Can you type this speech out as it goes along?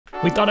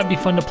We thought it'd be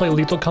fun to play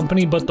Lethal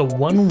Company, but the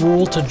one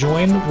rule to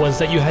join was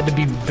that you had to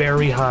be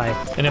very high.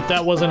 And if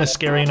that wasn't a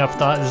scary enough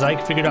thought,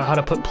 Zyke figured out how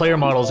to put player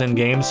models in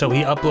game, so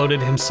he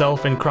uploaded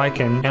himself and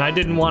Criken. And I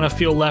didn't want to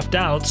feel left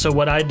out, so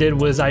what I did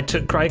was I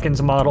took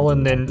Criken's model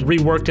and then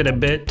reworked it a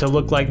bit to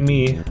look like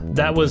me.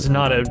 That was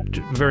not a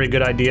very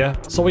good idea.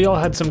 So we all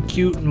had some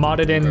cute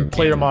modded in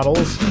player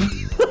models.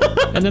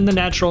 And then the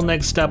natural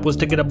next step was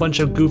to get a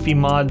bunch of goofy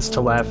mods to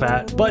laugh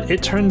at. But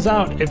it turns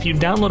out, if you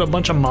download a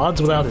bunch of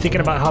mods without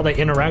thinking about how they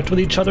interact with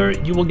each other,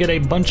 you will get a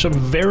bunch of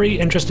very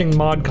interesting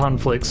mod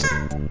conflicts.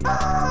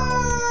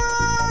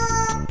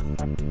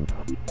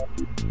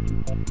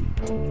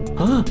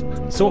 Huh?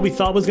 So what we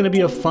thought was going to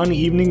be a fun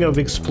evening of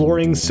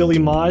exploring silly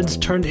mods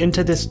turned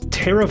into this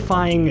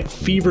terrifying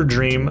fever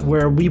dream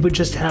where we would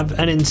just have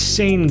an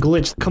insane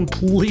glitch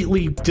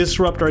completely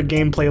disrupt our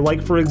gameplay.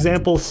 Like, for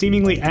example,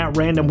 seemingly at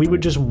random, we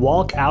would just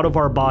walk out of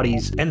our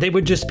bodies and they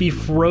would just be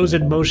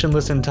frozen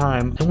motionless in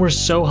time. And we're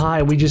so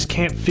high, we just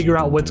can't figure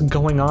out what's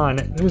going on.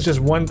 It was just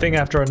one thing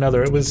after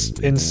another. It was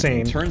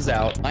insane. Turns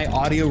out my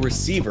audio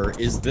receiver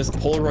is this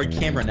Polaroid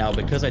camera now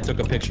because I took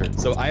a picture.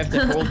 So I have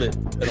to hold it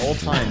at all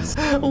times.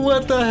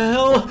 What the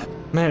hell?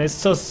 Man,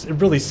 it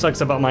really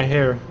sucks about my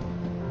hair.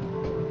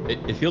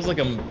 It feels like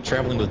I'm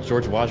traveling with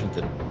George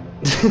Washington.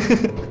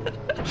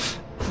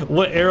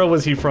 What era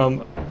was he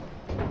from?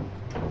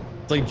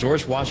 It's like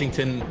George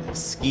Washington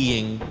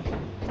skiing,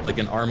 like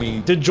an army.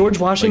 Did George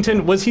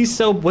Washington,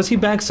 like, was he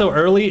back so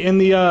early in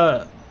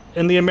the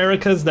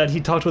Americas that he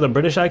talked with a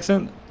British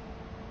accent?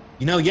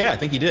 You know, yeah, I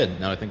think he did,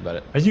 now that I think about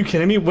it. Are you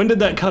kidding me? When did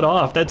that cut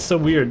off? That's so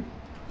weird.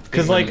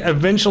 Because, like,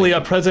 eventually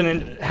a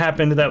president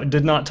happened that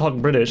did not talk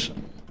British.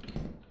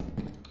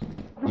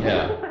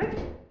 Yeah.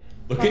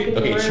 Okay,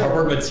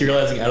 CHRBRG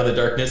materializing out of the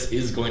darkness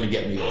is going to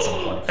get me at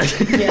some point.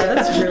 Yeah,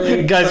 that's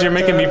really Guys, you're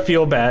making me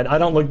feel bad. I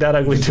don't look that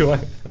ugly, do I?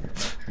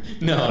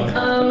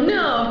 No.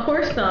 No, of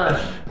course not.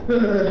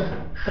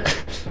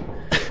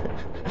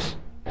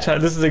 Chat,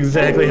 this is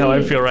exactly how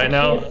I feel right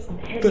now.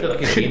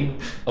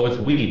 Oh, it's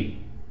weed.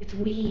 It's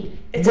weed.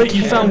 Wait,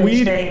 you found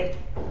weed?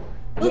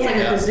 Looks like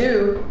a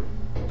kazoo.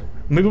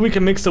 Maybe we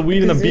can mix the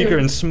weed in a beaker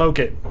and smoke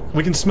it.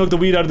 We can smoke the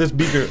weed out of this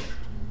beaker.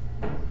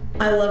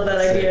 I love that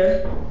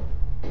idea.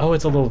 Oh,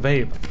 it's a little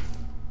vape.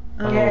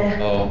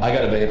 Oh, I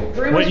got a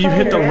vape. What, you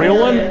hit the real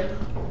one? Yeah,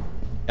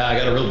 I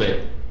got a real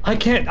vape.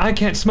 I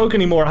can't smoke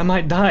anymore. I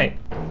might die.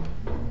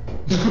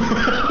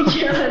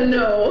 Yeah,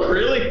 no.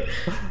 Really?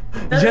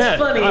 That's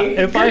funny.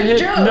 If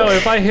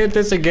I hit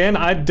this again,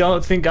 I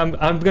don't think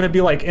I'm gonna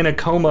be like in a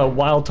coma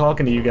while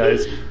talking to you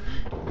guys.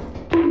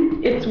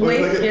 It's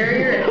way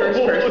scarier in first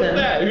person. What's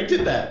that? Who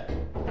did that?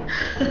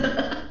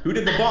 Who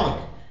did the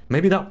bonk?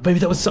 Maybe that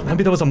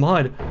was a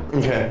mod.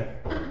 Okay.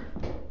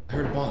 I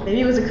heard a bonk. Maybe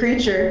it was a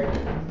creature.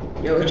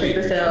 Yo, check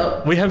this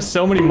out. We have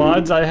so many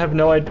mods. I have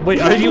no idea.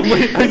 Wait, are you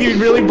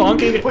really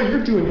bonking? Wait,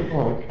 you're doing the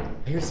bonk.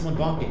 I hear someone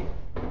bonking.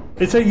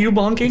 Is that you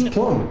bonking? It's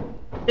Plum.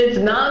 It's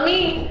not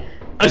me.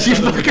 Are you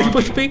fucking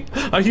with me?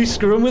 Are you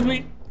screwing with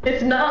me?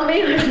 It's not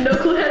me. I have no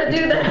clue how to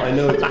do that. I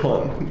know it's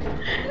Plum.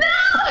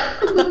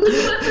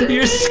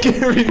 You're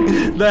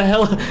scaring the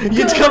hell.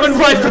 It's coming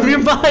right from your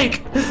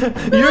mic.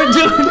 You're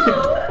doing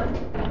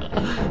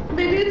it.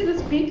 Maybe it's the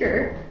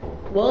speaker.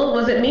 Well,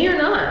 was it me or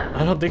not?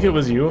 I don't think it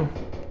was you.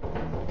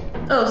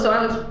 Oh, so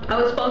I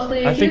was falsely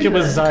accused. I think it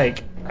was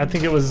Zyke.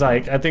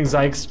 I think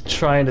Zyke's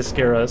trying to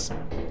scare us.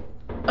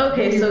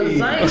 Okay, so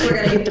Zyke, we're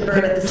gonna get to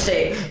burn at the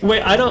stake.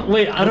 Wait, I don't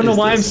know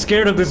why I'm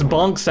scared of this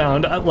bonk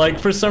sound. Like,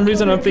 for some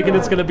reason I'm thinking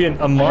it's gonna be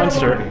a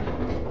monster.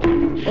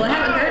 Well, I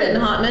haven't heard it in a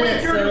hot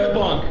minute, You're doing the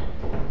bonk.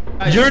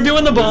 You're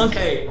doing the bonk.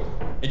 Hey,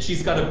 and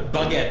she's got a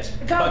baguette.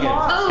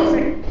 Oh!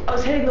 I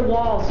was hitting the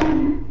walls.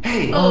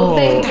 Hey. Oh,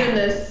 thank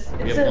goodness.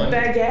 It's a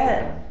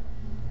baguette.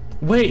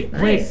 Wait.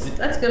 Nice.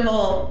 That's a good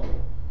haul.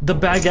 The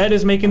baguette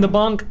is making the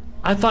bonk?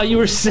 I thought you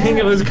were saying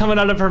it was coming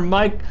out of her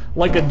mic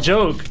like a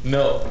joke.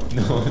 No, it's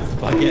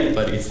baguette,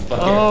 buddy. It's baguette.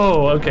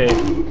 Oh, okay.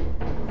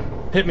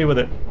 Hit me with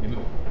it.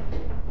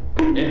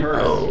 It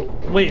hurts. Oh.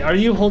 Wait, are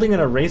you holding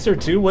an eraser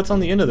too? What's on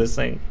the end of this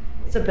thing?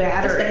 It's a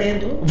battery. That's the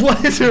handle.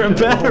 What is there a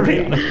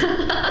battery on it?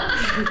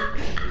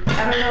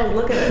 I don't know,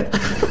 look at it.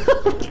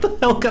 What the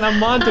hell kind of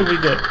mod did we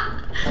get?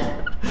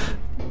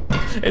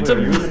 It's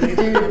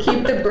Dude,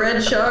 keep the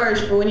bread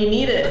charged for when you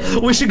need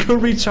it. We should go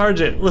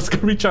recharge it. Let's go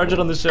recharge it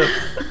on the ship.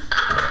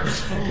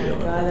 Oh my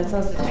god, that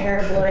sounds a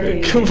terrible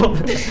idea. Come on.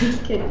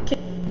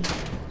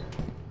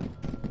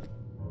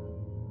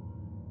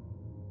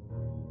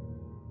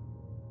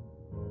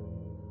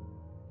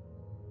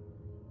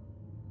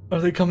 Are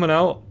they coming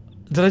out?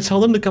 Did I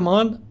tell them to come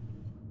on?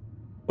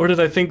 Or did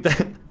I think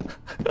that...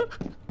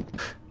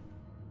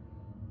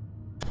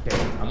 Okay,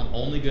 I'm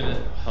only gonna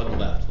hug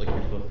left, like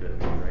you're supposed to,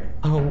 right?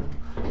 Oh.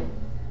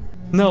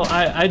 No,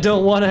 I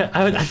don't want to...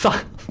 I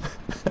thought...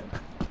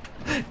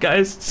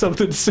 Guys,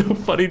 something so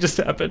funny just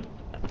happened.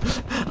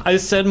 I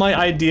said my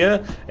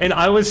idea, and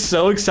I was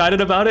so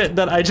excited about it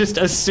that I just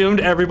assumed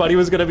everybody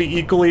was going to be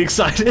equally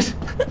excited.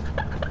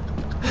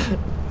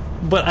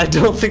 But I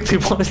don't think they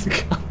wanted to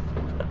come.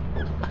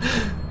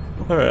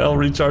 Alright, I'll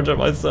recharge it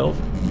myself.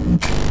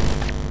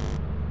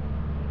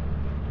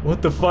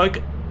 What the fuck?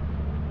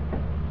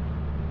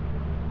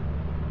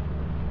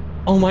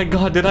 Oh my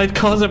god, did I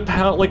cause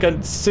like a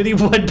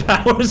citywide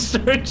power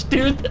surge,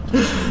 dude?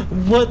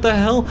 What the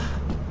hell?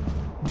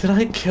 Did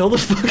I kill the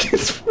fucking...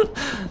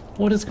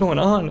 What is going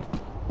on?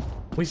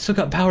 We still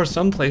got power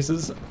some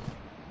places.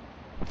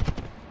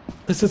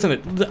 This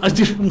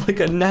isn't like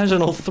a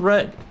national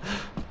threat.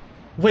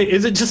 Wait,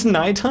 is it just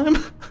nighttime?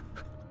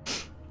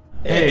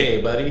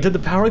 Hey, buddy. Did the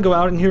power go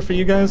out in here for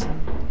you guys?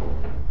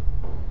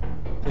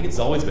 I think it's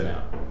always been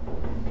out.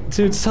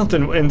 Dude,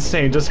 something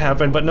insane just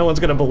happened, but no one's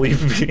gonna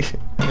believe me.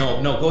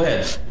 No, go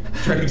ahead.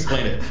 Try to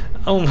explain it.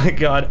 Oh my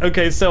god.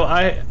 Okay, so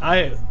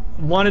I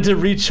wanted to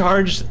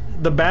recharge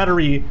the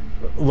battery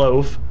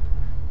loaf.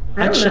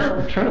 I'm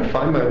trying to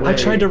find my way. I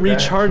tried to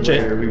recharge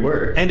it, where we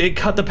were. and it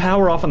cut the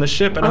power off on the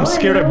ship, and I'm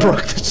scared I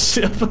broke the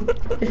ship.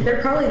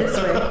 They're probably this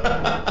way.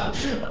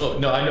 Oh,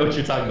 no, I know what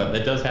you're talking about.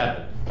 That does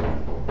happen.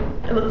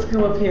 Let's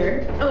go up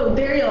here. Oh,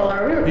 there y'all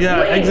are. Yeah,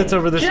 Wait, exit's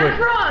over this Jack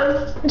way.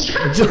 Frost!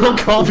 Jack Don't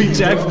call me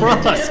Jack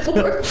Frost.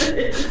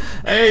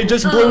 Hey,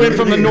 just blew in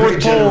from the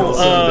North Pole.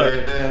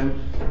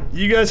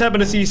 You guys happen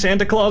to see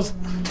Santa Claus?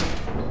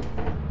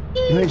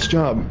 Nice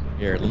job.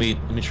 Here, let me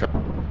try.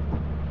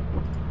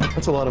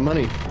 That's a lot of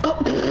money.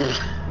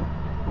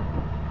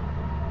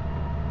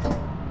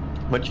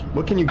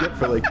 What can you get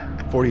for like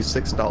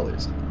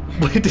 $46?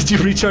 Wait, did you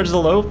recharge the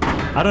loaf?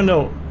 I don't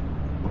know.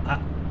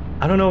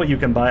 I don't know what you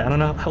can buy. I don't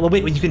know. Well,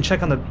 wait, you can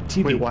check on the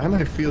TV. Wait, why am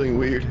I feeling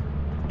weird?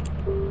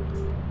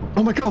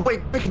 Oh my god,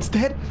 wait, Criken's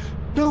dead?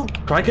 No!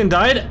 Criken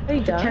died? He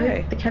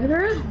died. The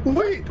capybara?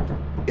 Wait!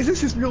 Is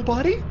this his real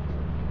body?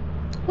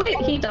 Wait,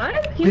 he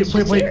died? He Wait, was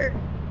just here.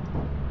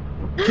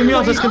 Get me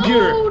off this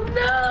computer! Oh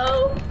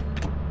no!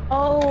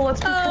 Oh,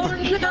 let's Oh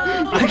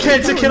no! I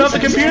can't get off the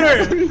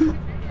computer!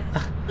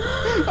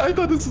 I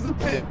thought this was a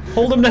pit.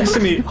 Hold him next to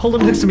me. Hold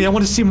him next to me. I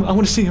want to see him. I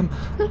want to see him.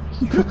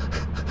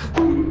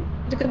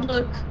 Good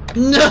look.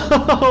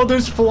 No!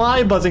 There's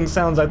fly buzzing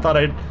sounds. I thought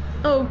I'd...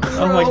 Oh, gross.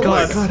 Oh my Oh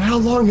god. my god, how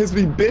long has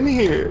we been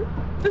here?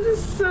 This is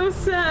so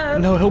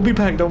sad. No, he'll be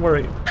back. Don't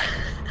worry.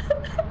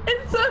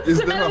 It's so Is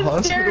sad. there a I'm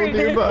hospital scared.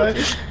 nearby?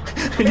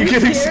 Are you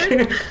getting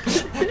scared?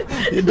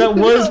 That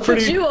was No,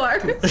 pretty... But you are.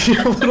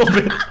 a little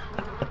bit.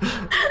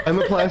 I'm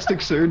a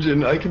plastic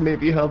surgeon. I can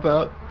maybe help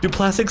out. Do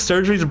plastic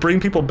surgeries bring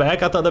people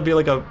back? I thought that'd be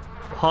like a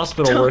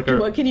hospital worker.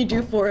 What can you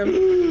do for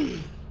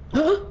him?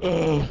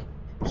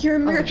 You're a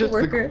miracle Just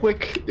worker. a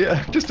quick,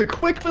 just a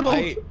quick little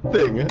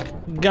thing.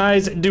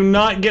 Guys, do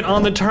not get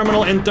on the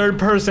terminal in third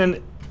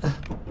person.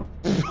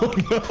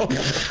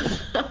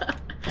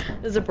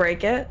 Does it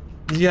break it?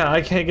 Yeah,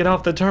 I can't get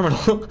off the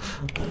terminal.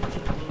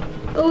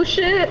 Oh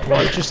shit!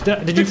 Watch your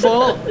step. Did you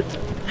fall?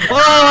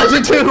 Oh, I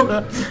did too!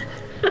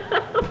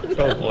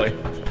 Oh boy.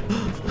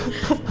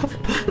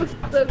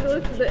 So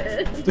close to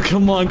the end.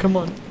 Come on, come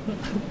on.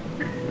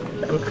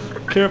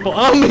 Careful.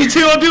 Oh, me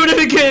too! I'm doing it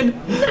again!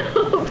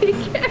 No, be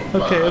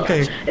careful. Okay, okay.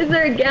 Is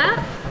there a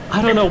gap?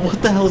 I don't know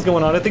what the hell's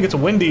going on. I think it's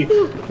windy.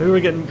 Maybe we're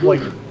getting,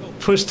 like,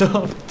 pushed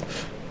off.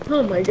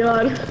 Oh my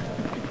god.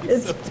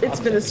 It's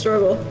been a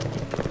struggle.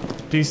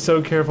 Be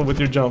so careful with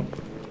your jump.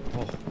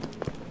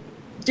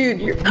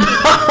 Dude, you're...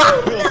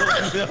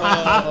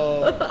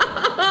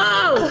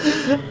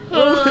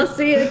 Well, I'll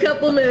see you in a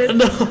couple minutes.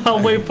 No,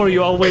 I'll wait for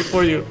you. I'll wait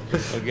for you.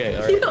 Okay,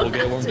 alright, we'll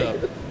get warmed up.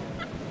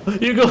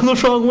 You're going the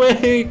wrong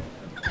way.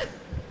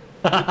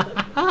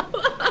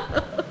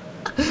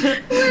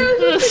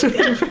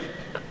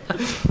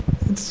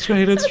 It's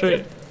straight, it's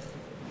straight.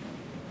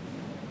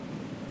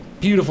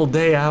 Beautiful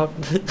day out.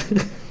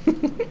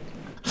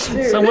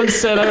 Someone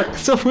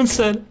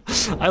said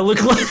I look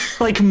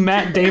like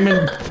Matt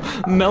Damon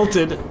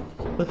melted.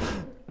 Oh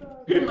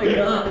my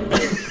god.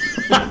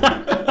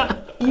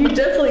 You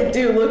definitely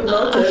do look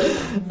melted.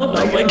 Oh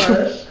my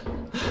gosh.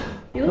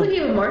 You look like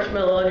you have a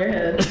marshmallow on your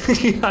head.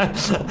 Yeah,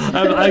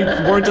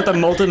 I worked at the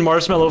molten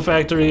marshmallow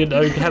factory and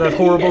I had a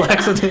horrible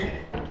accident.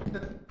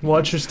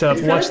 Watch your step.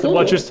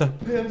 Watch your step.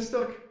 Hey, I'm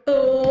stuck.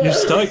 Oh. You're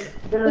stuck.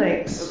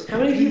 Nice. How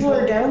many people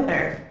are down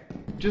there?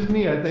 Just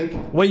me, I think.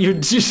 Wait,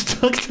 you're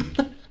stuck.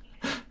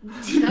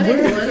 Not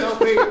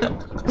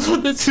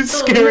everyone. This is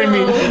scaring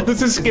me.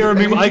 This is scaring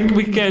me.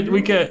 We can't.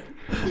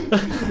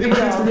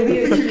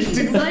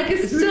 It's like a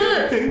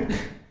stuck.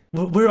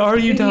 Where are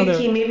you down there?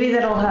 Maybe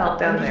that'll help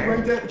down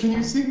Right there. there. Can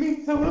you see me?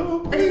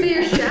 Hello? I see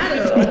your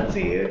shadow. That's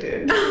you,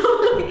 dude.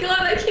 Oh my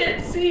god, I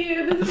can't see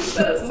you. This is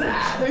so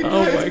sad. Hey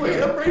Oh guys, my wait,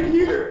 God. I'm right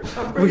here.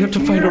 I'm right We have to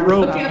find a here.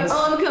 rope. Okay, I'm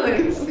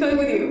coming. I'm coming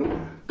with you.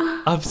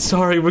 I'm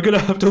sorry. We're gonna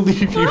have to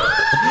leave you. No!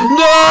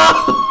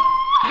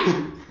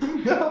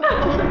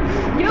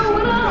 Yo,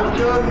 what up? I've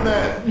done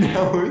that.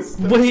 Now we're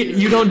stuck. Wait,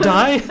 you don't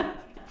die?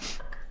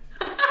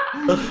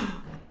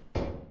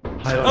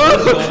 I don't know.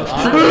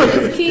 I've got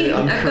this key.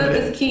 I'm I've got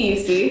this key, you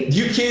see?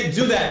 You can't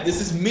do that. This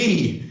is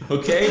me,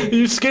 okay?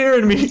 You're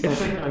scaring me.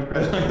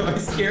 I'm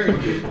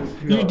scaring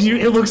you.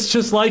 It looks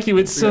just like you.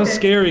 It's so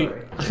scary.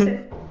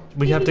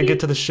 We have to get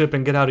to the ship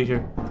and get out of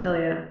here. Hell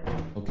yeah.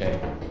 Okay.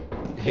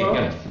 Hey,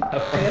 guys.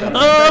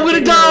 Oh, I'm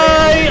gonna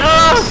die!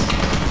 Ah!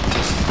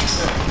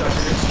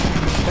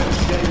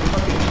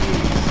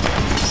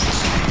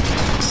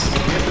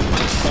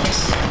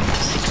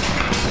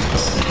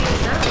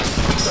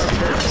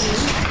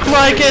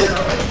 Criken!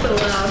 It's so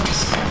loud.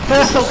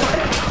 Help!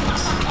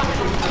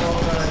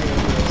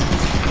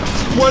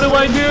 What do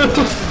I do?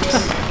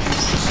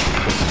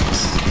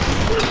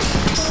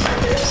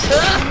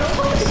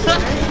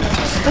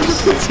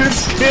 You're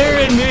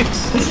scaring me.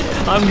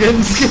 I'm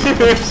getting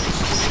scared.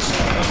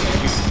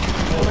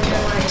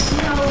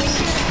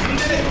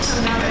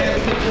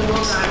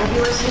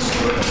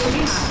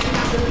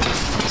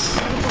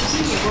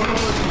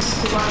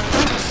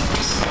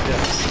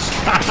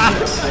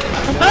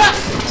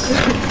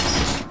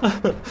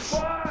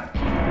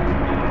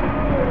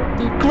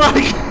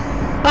 Criken!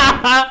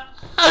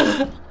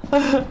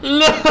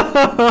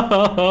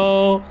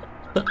 No!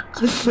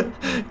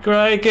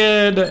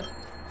 Criken!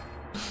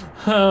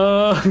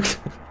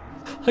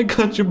 I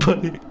got you,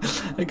 buddy.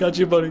 I got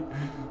you, buddy.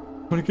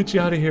 I'm gonna get you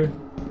out of here.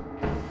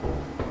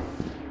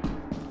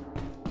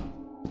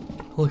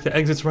 Look, the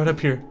exit's right up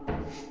here.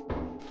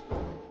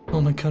 Oh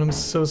my god, I'm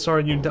so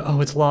sorry you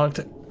oh, it's locked.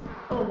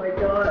 Oh my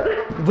god.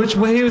 Which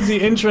way is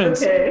the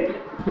entrance? Okay.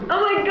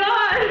 Oh my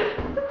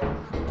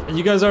god!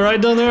 You guys alright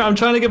down there? I'm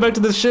trying to get back to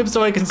the ship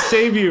so I can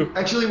save you.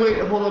 Actually, wait,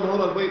 hold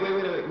on. Wait.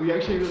 We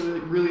actually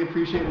really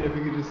appreciate it if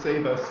you could just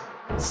save us.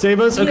 Save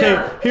us? Okay,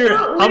 Yeah. here.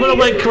 I'm gonna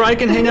let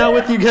Criken hang out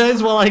with you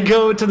guys while I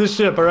go to the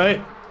ship,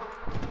 alright?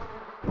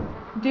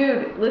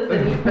 Dude,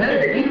 listen, you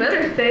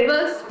better save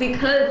us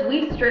because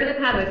we straight up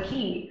have a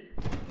key.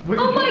 Wait,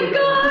 Oh my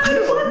god!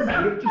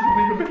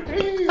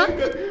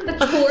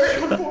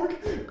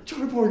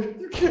 CHRBRG,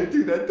 you can't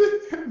do that to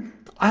him.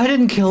 I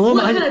didn't kill him.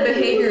 What kind of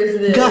behavior is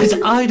this? Guys,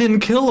 I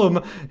didn't kill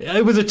him.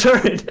 It was a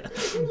turret.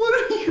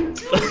 What are you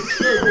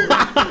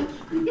doing?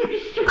 You're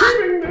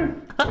shooting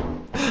them.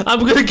 I'm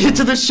gonna get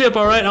to the ship,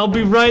 alright? I'll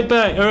be right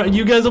back. Alright,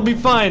 you guys will be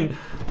fine.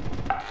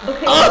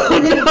 Okay, Oh, we're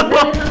no.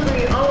 really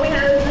hungry. All we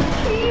have is this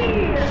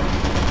key.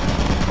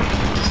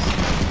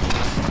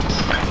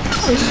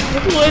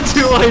 What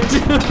do I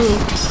do?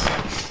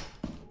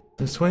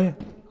 This way?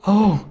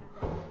 Oh.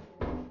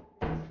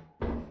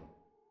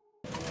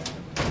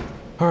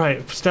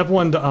 Alright, step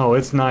one. Oh,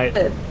 it's night.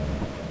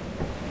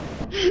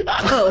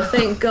 Oh,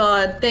 thank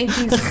God. Thank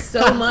you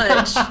so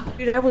much.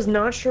 Dude, I was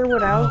not sure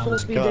what I was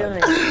supposed to be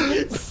doing.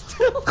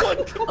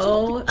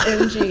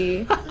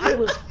 OMG. I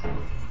was.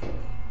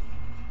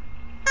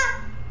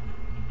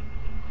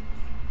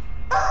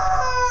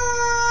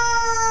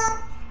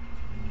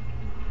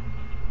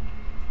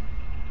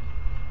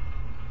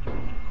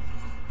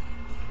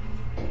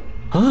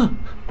 Huh?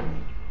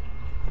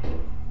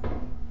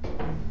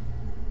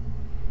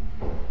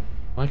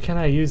 Why can't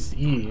I use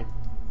E?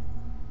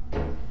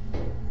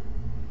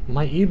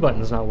 My E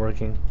button's not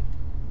working.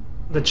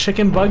 The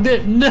chicken bugged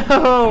it?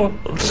 No!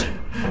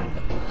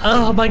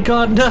 Oh my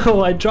god,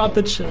 no! I dropped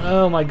the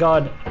oh my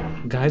god.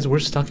 Guys, we're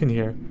stuck in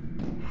here.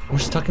 We're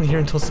stuck in here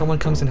until someone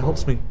comes and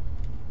helps me.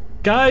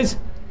 Guys!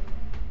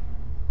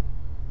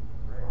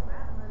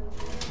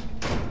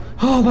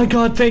 Oh my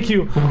god, thank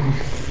you!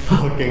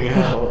 Fucking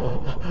hell.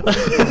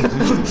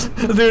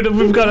 Dude,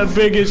 we've got a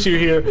big issue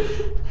here.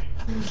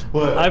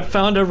 What? I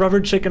found a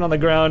rubber chicken on the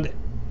ground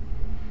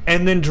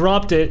and then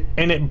dropped it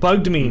and it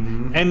bugged me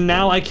and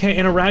now I can't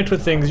interact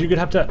with things. You could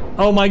have to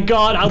oh my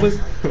god,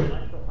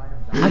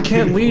 I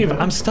can't leave.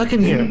 I'm stuck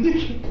in here.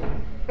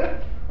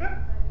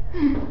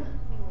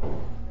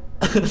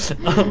 This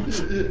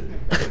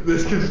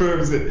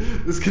confirms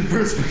it. This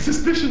confirms my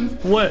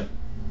suspicions. What?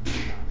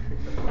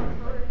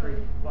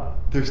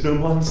 There's no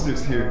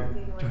monsters here.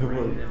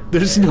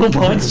 There's no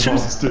monsters?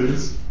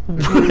 Monsters.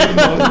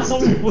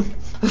 Monsters.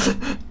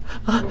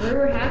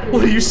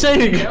 What are you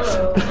saying?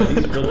 Are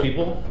these real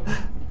people?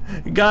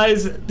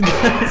 Guys, oh!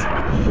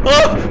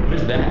 What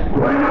is that?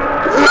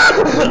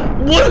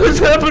 What is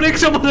happening?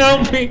 Someone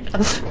help me!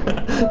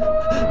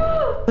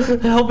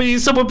 Help me,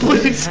 someone What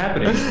is please!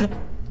 happening?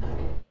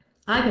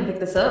 I can pick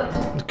this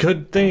up.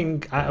 Good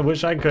thing. I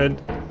wish I could.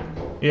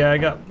 Yeah, I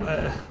got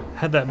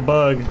had that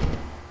bug.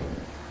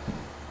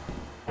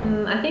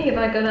 I think if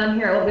I go down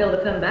here, I won't be able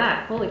to come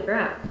back. Holy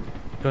crap.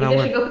 Go I down guess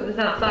where? you go put this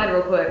outside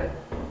real quick.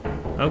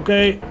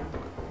 Okay.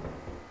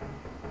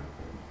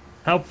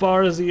 How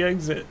far is the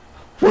exit?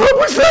 What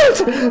was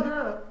that? I don't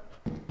know.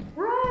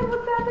 Ryan,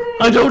 what's happening?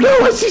 I don't know.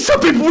 I see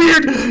something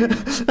weird.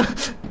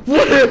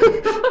 What?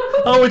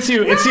 Oh, it's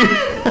you. It's you.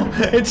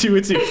 It's you.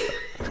 It's you.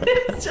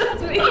 It's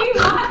just me.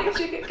 Why did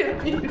you get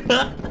confused?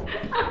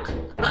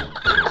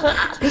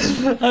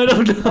 I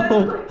don't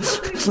know.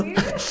 Really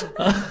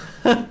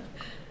weird.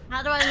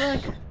 How do I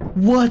look?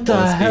 What the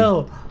Let's see.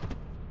 hell?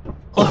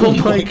 Oh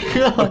my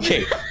god.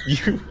 Okay,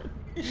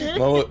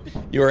 well,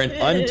 you are an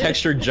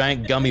untextured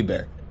giant gummy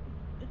bear.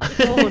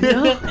 Oh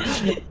no.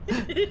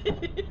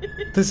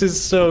 This is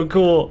so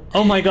cool.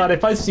 Oh my god,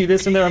 if I see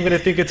this in there, I'm gonna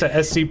think it's a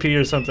SCP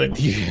or something.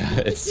 Yeah,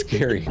 it's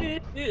scary.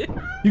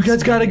 You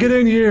guys gotta get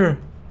in here.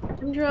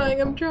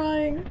 I'm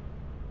trying.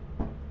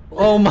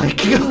 Oh my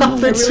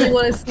god, I really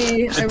want to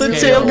see. I the really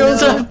tail wanna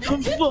goes know. up.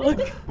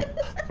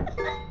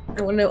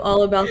 I want to know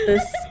all about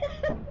this.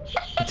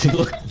 You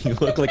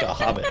look like a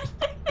hobbit.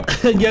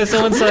 Yeah,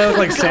 someone said I look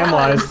like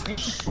Samwise.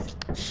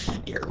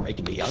 You're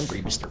making me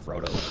hungry, Mr.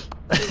 Frodo.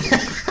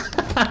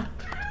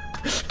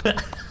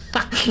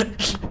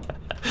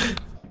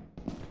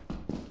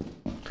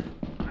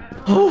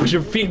 Oh,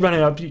 your feet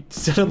running up. You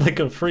sounded like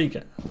a freak.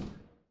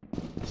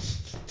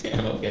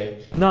 Damn,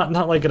 okay.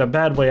 Not like in a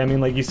bad way. I mean,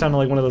 like you sounded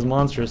like one of those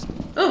monsters.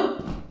 Oh,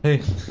 Hey.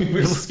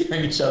 We're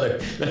scaring each other.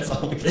 That's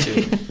all we can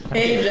do.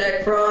 hey,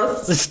 Jack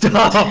Frost.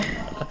 Stop.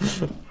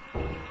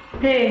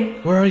 Hey,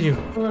 Where are you?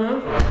 hello?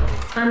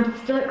 I'm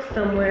stuck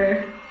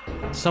somewhere.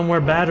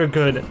 Somewhere bad or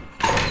good?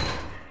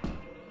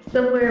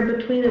 Somewhere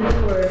between a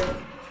board.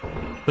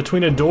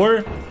 Between a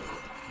door?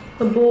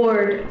 A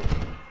board.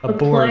 A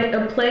board.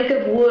 A plank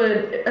of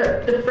wood.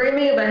 The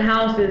framing of a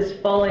house is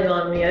falling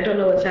on me. I don't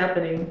know what's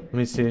happening. Let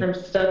me see. I'm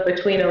stuck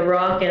between a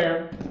rock and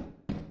a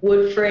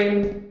wood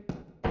frame.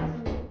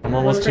 I'm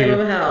almost to frame of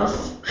a you.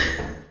 house.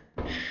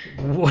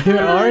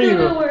 Where are I don't you?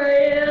 know where I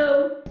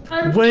am.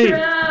 I'm Wait,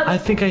 trapped. I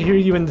think I hear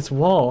you in this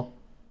wall.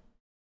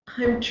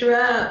 I'm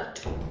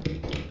trapped.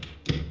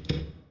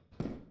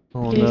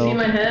 Oh Can you see no.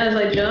 my head as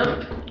I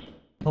jump?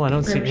 Oh, I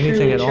don't see I'm anything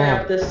truly at all.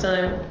 trapped this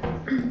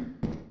time.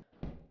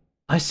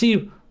 I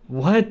see.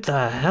 What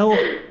the hell?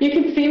 You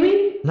can see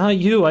me? Not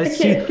you. I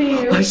see. can't see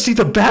you. I see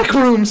the back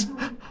rooms.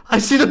 I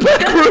see the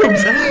back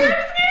rooms.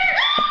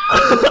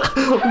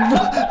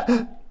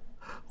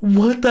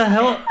 What the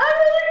hell? I'm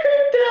really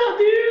creeped out,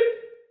 dude.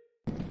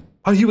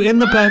 Are you in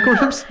the back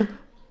rooms? I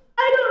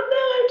don't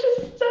know. I'm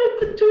just stuck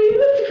between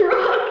this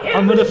rock and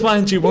I'm gonna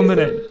find you. 1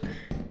 minute.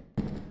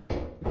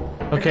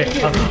 Okay.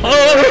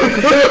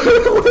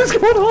 Oh! What is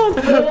going on?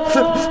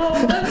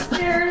 Oh, I'm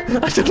scared.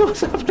 I don't know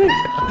what's happening.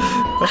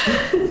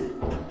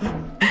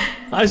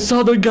 I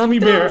saw the gummy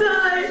bear.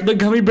 die. The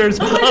gummy bears.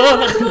 Oh my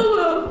God,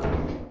 slow-mo.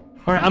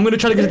 All right, I'm gonna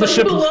try to get to the It's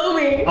ship. below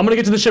me. I'm gonna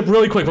get to the ship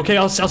really quick. Okay,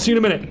 I'll see you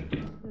in a minute.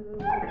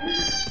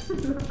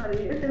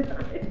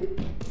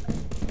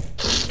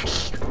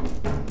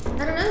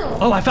 I don't know.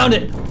 Oh, I found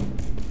it.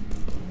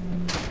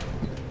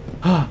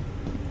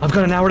 I've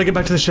got an hour to get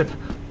back to the ship.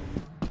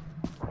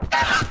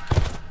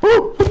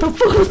 Oh, what the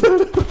fuck was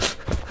that?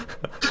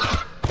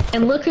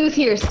 And look who's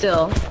here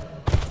still.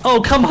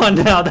 Oh, come on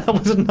now. That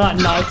was not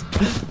nice.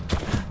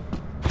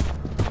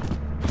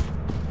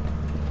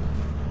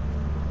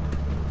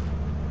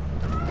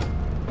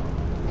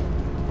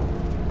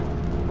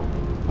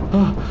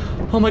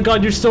 Oh my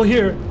God, you're still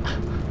here.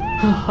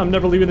 I'm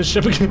never leaving the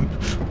ship again.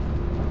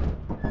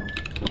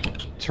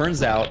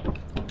 Turns out,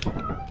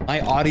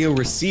 my audio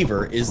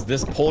receiver is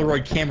this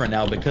Polaroid camera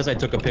now because I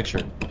took a picture.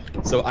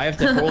 So I have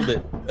to hold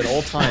it at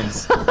all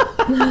times.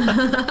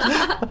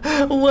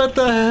 What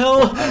the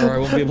hell? Or I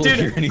won't be able to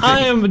hear Dude, anything.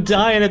 I am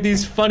dying at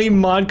these funny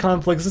mod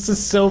conflicts. This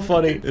is so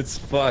funny. It's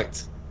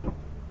fucked.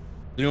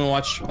 You wanna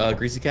watch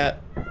Greasy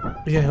Cat?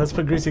 Yeah, let's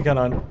put Greasy Cat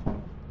on.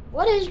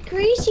 What is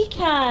Greasy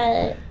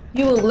Cat?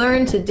 You will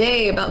learn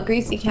today about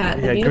Greasy Cat,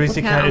 the Yeah, beautiful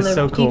Greasy cat Cat on is the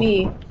so cool.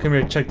 TV, Come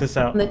here, check this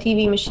out. on the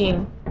TV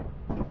machine.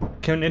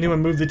 Can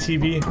anyone move the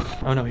TV?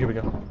 Oh no, here we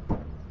go.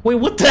 Wait,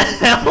 what the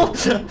hell?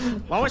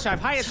 Lois, I've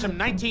hired some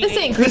 19. This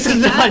ain't This Greasy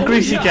is Cat. not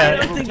Greasy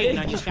Cat. rotating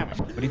on your camera.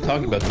 What are you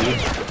talking about, dude?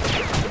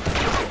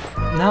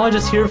 Now I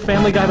just hear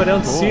Family Guy, but I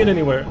don't see it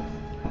anywhere.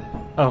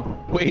 Oh.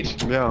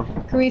 Wait, Yeah.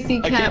 Greasy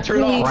I Cat, can't turn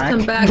it please off.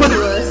 come back to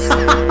us.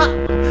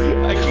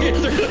 I can't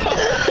turn it off.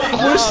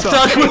 We're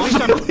stuck with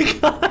Family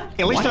Guy.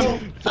 At least I'm...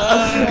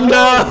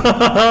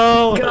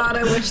 No! God,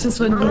 I wish this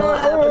would not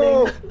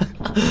happening.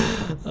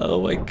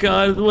 Oh my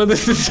God! Well,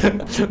 this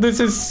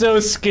is so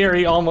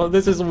scary. Almost.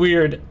 This is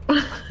weird.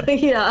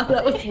 Yeah,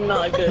 that was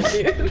not good,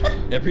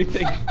 dude.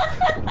 Everything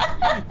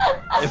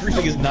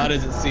is not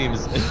as it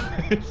seems.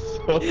 It's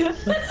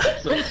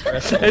so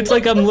stressful. It's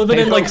like I'm living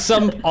in like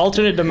some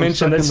alternate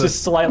dimension stuck that's in the-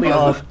 just slightly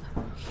off.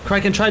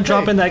 Criken, try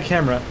dropping that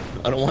camera.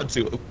 I don't want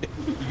to. You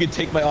can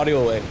take my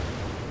audio away.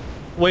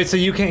 Wait, so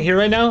you can't hear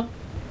right now?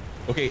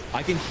 Okay,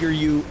 I can hear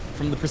you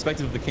from the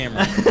perspective of the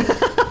camera.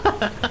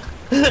 Hold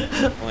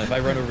on, if I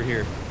run over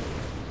here.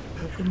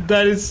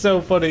 That is so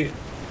funny.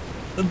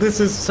 This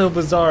is so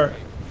bizarre.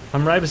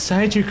 I'm right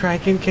beside you,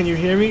 Criken. Can you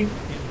hear me?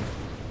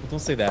 Don't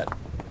say that.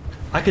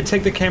 I could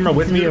take the camera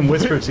with me and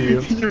whisper to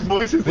you. Your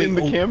voice is in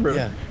the oh, camera.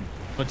 Yeah.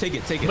 No, take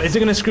it, take it. But is it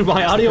gonna screw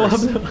my audio up?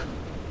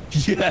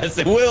 Yes,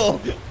 it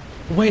will.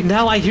 Wait,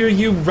 now I hear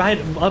you right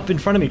up in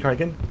front of me,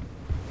 Criken.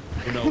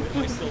 Oh no, am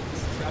I still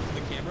trapped in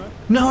the camera?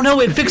 No,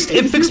 it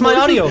fixed my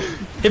audio.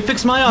 It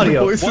fixed my Your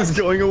audio. voice is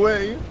going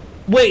away.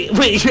 Wait,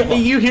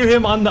 you hear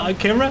him on the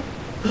camera?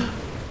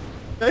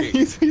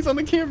 He's on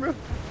the camera.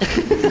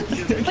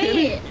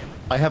 Wait,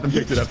 I haven't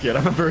picked it up yet.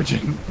 I'm a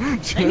virgin.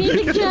 I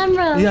need the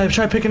camera. Yeah, I've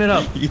tried picking it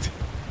up.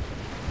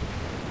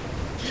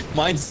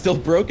 Mine's still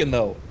broken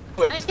though.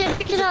 I can't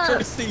pick it I'm trying up.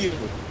 to see you.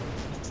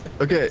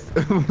 Okay.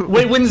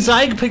 Wait, when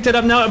Zyke picked it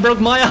up, now it broke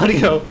my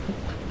audio.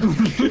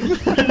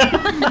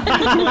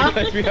 Oh my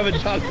gosh, we have a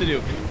job to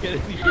do. Get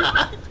it here.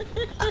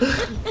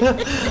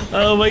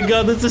 Oh my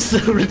God, this is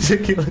so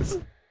ridiculous.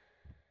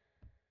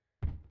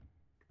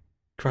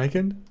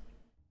 Criken?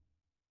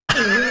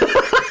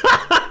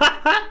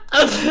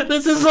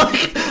 This is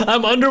like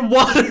I'm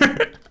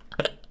underwater.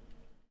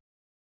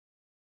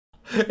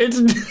 It's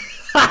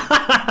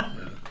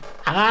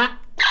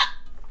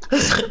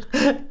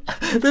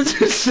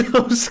this is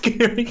so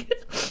scary.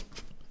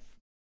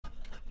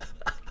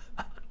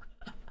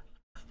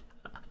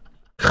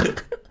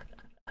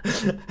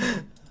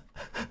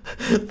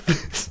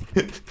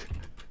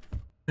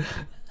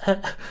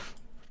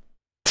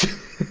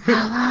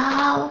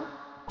 Hello?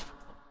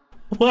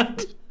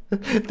 What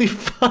the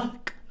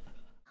fuck?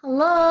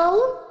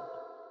 Hello?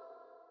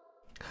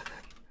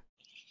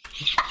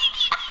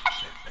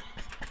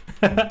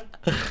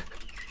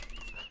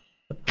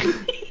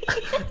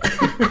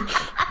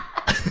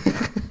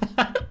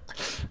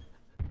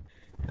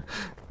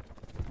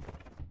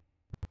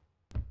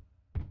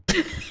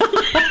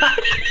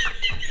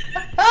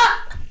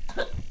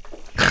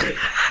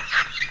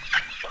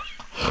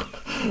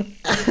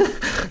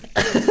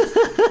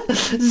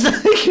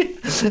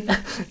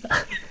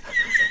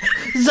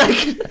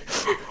 Zyke.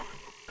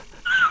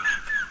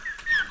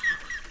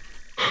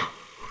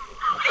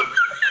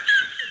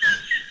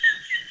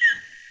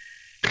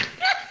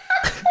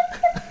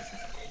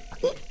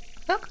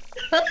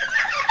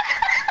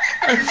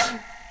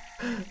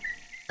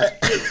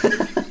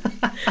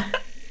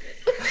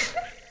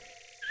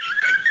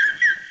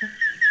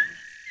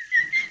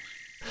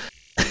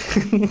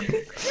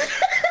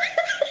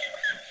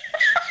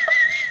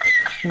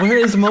 Where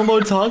is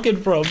Momo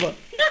talking from?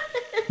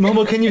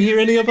 Momo, can you hear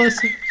any of us?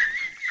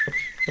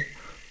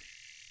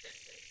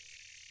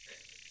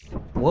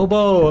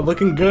 Wobo,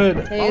 looking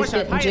good. Hey, it's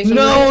getting jiggy.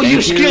 No, you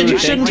you, shouldn't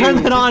thank turn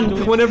you. that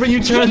on. Whenever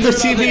you turn the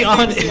TV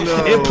on,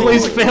 it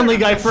plays Family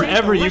Guy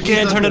forever. You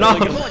can't turn it off.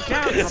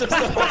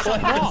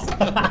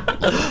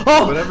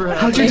 Oh, Whatever how'd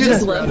happens, you do just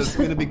that? left. it's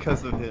gonna be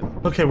because of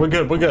him. Okay, we're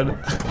good. We're good.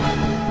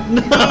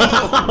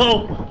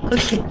 No.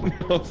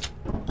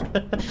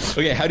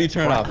 Okay, how do you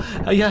turn it off?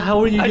 Yeah, how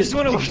are you? I just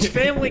want to watch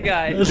Family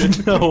Guy.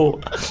 No.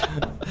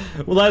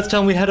 Well, last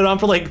time we had it on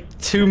for like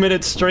 2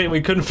 minutes straight and we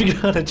couldn't figure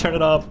out how to turn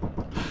it off.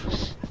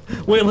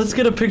 Wait, let's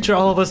get a picture of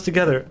all of us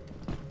together.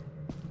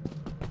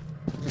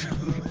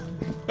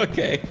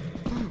 Okay.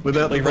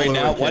 Without Like the right Polaroid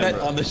now, why not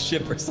camera. on the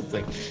ship or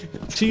something?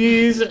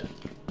 Jeez.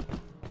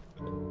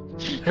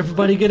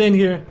 Everybody get in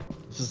here.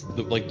 This is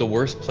like the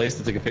worst place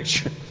to take a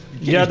picture.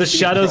 Yeah, the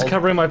shadow's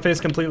covering my face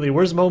completely.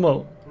 Where's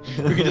Momo?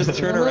 We can just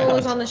turn Momo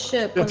was around. on the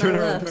ship when I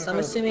left, so I'm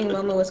assuming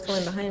Momo was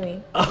coming behind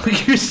me. Oh,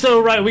 you're so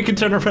right. We can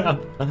turn around.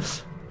 We had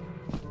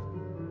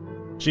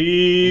to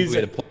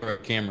Jeez. pull our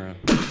camera.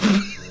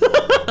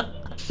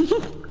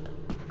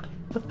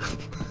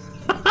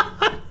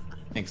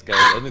 Thanks, guys.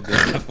 I think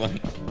that's kind of funny.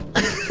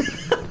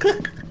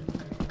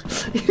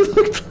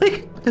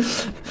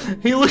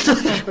 He looked like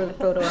For the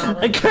photo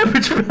album. a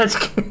Cabbage Patch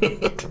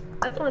Kid.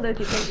 That's one of those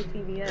you take to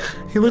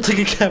CVS. He looked like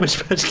a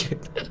Cabbage Patch Kid.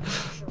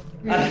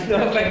 I don't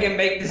know if I can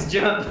make this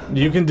jump.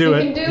 You can do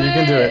it. You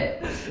can do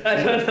it. I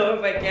don't know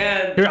if I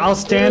can. Here, I'll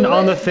stand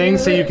on the thing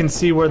so you can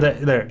see where the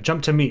there.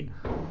 Jump to me.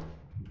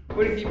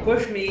 What if you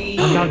push me?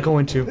 I'm not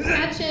going to.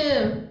 Catch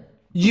him!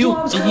 You.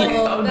 Oh,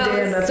 damn,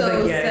 that that's was a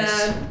so big yes.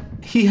 sad.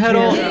 He had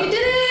all. Yeah, you did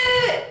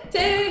it!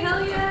 Tay,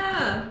 hell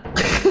yeah!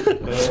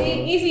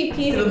 Easy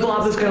peasy. The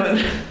blob is going.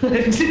 Yeah.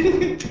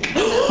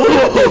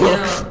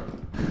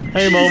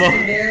 Hey, Momo.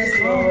 Very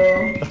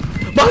slow.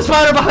 Box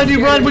spider behind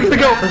you. Run. We're gonna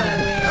go.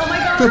 Oh my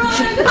god,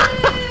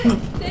 run!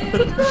 Tay,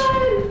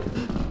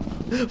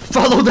 run!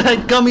 Follow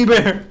that gummy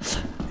bear.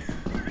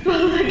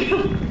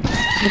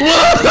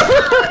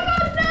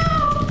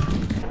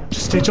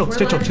 Just stay chill.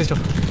 Stay chill. Stay chill.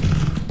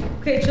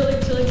 Okay, chilly,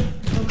 chilly.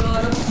 Oh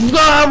god.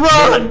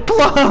 Ah, run,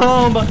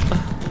 Plum!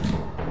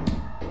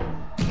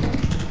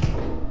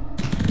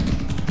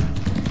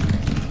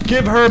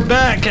 Give her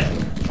back!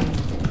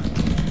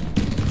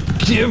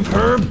 Give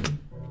her...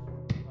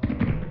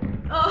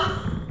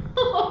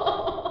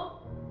 Oh.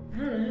 I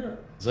don't know.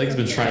 Zyke's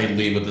been trying to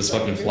leave with this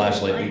fucking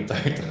flashlight the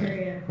entire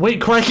time. Wait,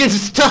 Criken's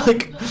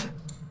stuck!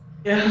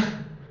 Yeah.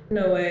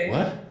 No way.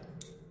 What?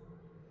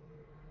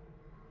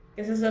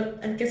 I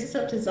guess it's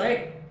up to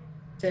Zyke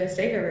to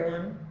save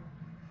everyone.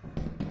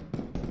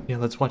 Yeah,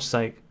 let's watch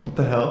Zyke. What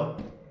the hell?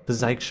 The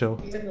Zyke show.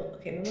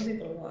 Okay, Momo's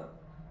able to walk.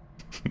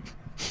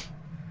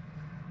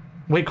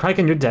 Wait,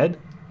 Criken, you're dead?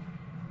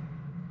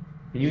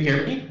 Can you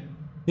hear me?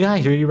 Yeah, I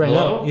hear you right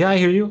Hello? now. Yeah, I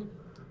hear you.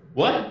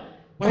 What?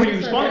 Why were you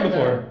responding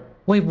before?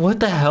 Wait, what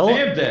the hell? I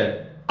am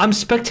dead. I'm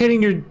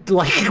spectating your,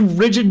 like,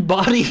 rigid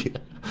body.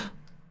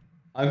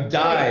 I'm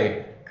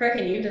die.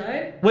 Criken, you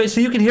died? Wait,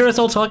 so you can hear us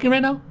all talking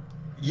right now?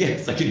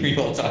 Yes, I can hear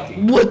you all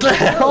talking. What the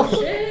hell?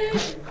 Oh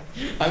shit!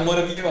 I'm one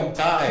of you, I'm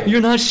die.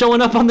 You're not showing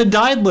up on the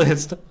died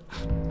list.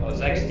 Oh,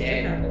 Zach's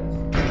dead.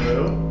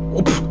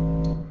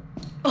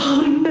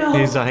 Oh no!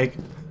 Hey, Zyke.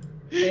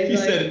 He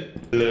said,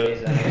 hello.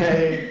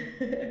 Hey.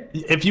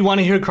 If you want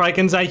to hear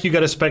Criken, Zyke, you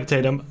gotta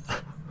spectate him.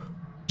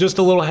 Just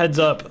a little heads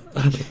up.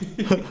 I'm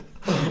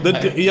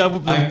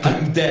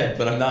dead,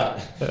 but I'm not.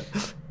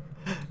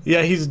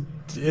 Yeah,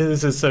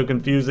 this is so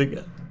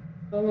confusing.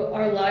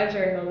 Our lives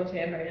are in Momo's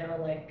hand right now,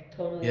 like,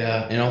 totally.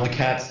 Yeah, and all the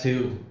cats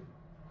too.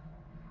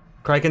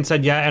 Criken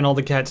said yeah, and all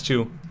the cats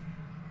too.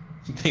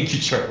 Thank you,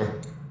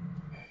 Trevor.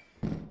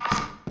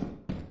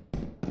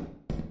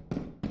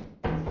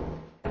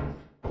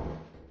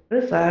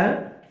 What is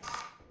that?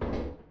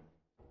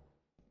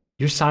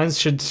 Your signs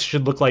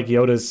should look like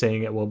Yoda's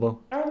saying it, Wobo.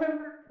 I don't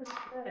remember who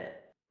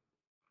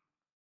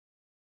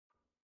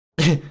said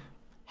it.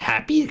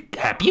 Happy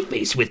Happy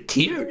face with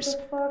tears.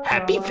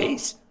 Happy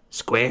face.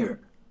 Square.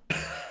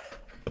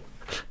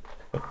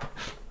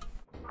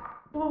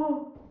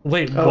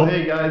 Wait, Oh,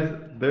 hey guys,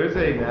 there's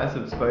a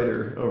massive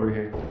spider over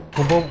here.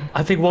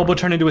 I think Wobo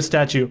turned into a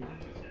statue.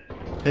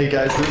 Hey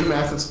guys, there's a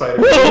massive spider.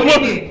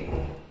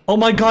 Oh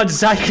my god,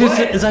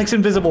 Zach's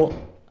invisible.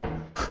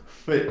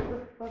 Wait.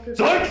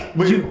 Zach!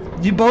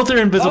 You both are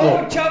invisible.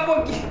 Oh,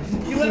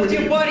 Chapo, you left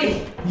your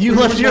buddy. You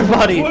left your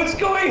body. What's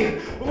going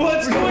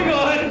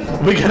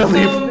on? We gotta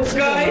leave.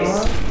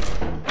 Guys,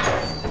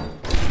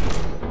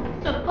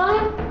 The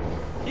fuck?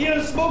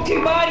 you smoked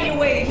your body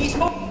away. He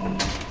smoked.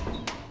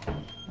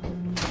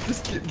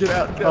 Just get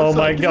out. Oh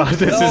my god,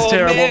 this is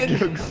terrible.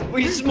 Man,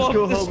 we smoked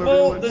go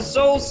home, the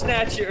soul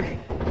snatcher.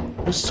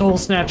 The soul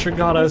snatcher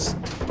got us.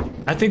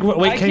 I think.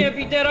 Wait, I can't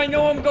be dead. I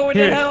know I'm going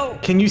to hell.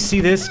 Can you see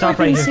this? Stop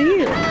right here. See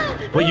you.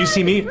 Wait, you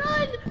see me?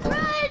 Run!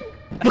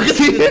 Look at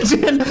the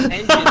engine.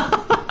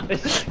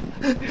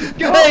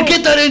 Hey,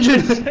 get that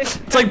engine!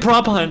 It's like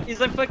prop hunt. He's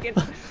like fucking.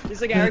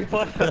 He's like Harry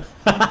Potter.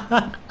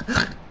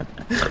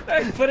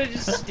 Harry Potter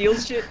just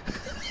steals shit.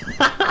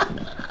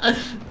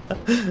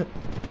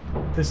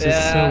 This is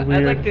so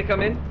weird. I'd like to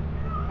come in.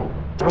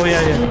 Oh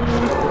yeah.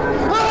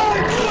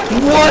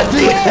 What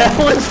the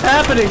hell is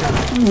happening?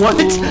 What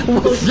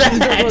was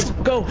that?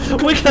 Go.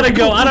 We gotta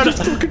go. I don't know.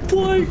 Fucking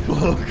fly.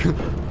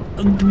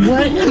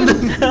 What in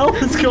the hell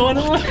is going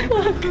on?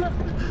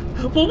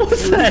 What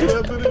was that?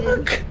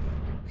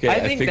 Okay, I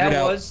think figured that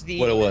out was the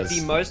what it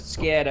was. most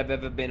scared I've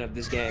ever been of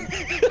this game.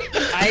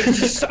 I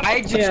just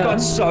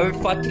got so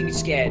fucking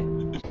scared.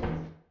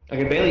 I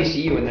can barely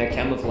see you in that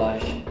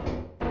camouflage.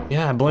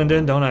 Yeah, I blend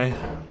in, don't I?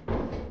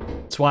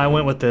 That's why I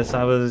went with this.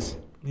 I was,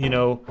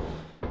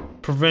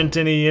 prevent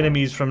any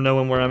enemies from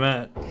knowing where I'm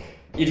at.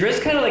 You dress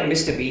kind of like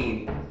Mr.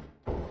 Bean.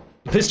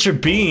 Mr.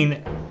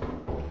 Bean?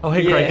 Oh,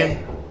 hey,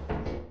 Criken.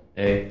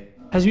 Hey.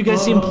 Have you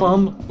guys seen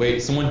Plum?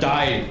 Wait, someone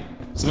died.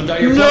 Someone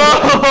died your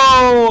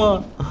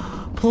No!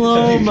 Have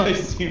Plum! you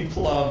guys seen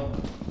Plum?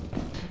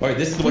 Alright,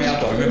 this is the way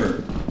out though,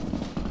 remember.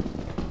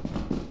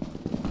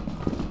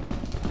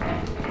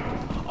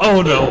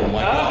 Oh no! Oh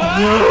my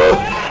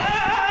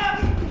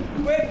god.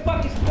 Where the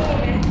fuck is Plum,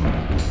 man?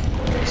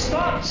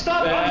 Stop!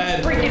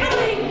 Bad. I'm freaking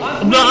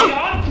out! No.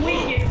 I'm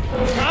tweaking!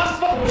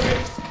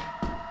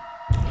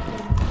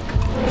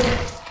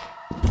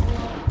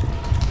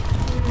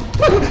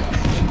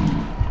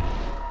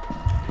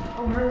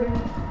 I'm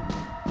hurting.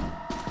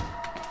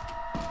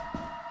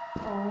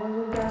 Oh, I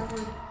went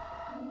backwards.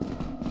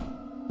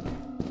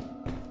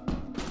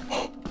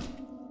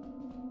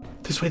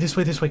 This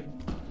way.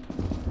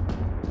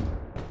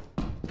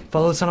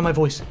 Follow the sound of my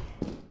voice.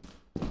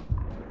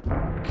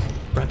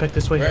 Right back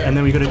this way, Where? and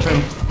then we go to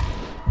turn.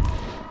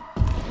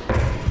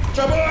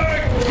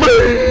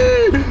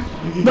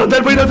 Not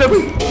that way, not that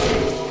way!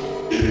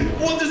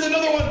 What? There's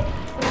another one!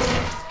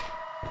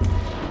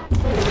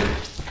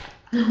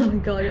 Oh my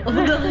god, you're all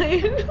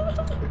dying.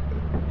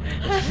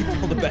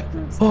 All the back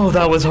rooms. Oh,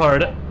 that was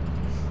hard.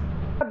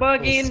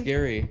 Bugging.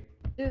 Scary.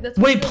 Dude, that's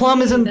Wait,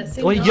 Plum is in.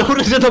 Wait,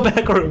 Yoda's in the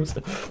back rooms.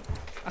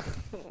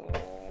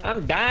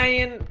 I'm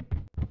dying.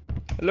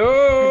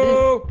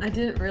 Hello. I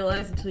didn't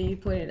realize until you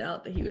pointed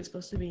out that he was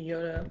supposed to be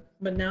Yoda,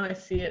 but now I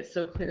see it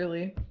so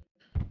clearly.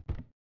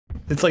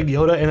 It's like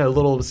Yoda in a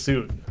little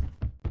suit.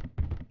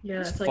 Yeah,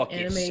 This it's like fucking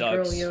anime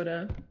girl sucks.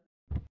 Yoda.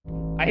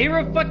 I hear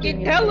a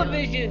fucking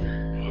television.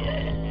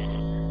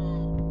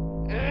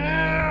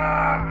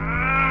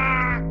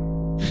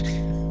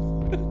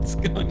 What's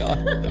going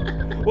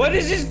on? What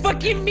does this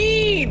fucking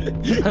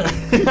mean?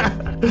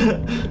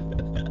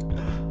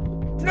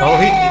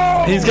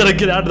 Oh, he's gonna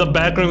get out of the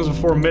back rooms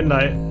before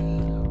midnight.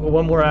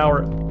 One more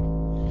hour.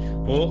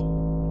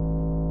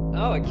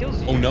 Oh, it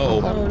kills you. Oh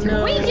no. Oh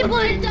no. Ouija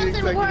board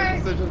doesn't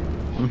work!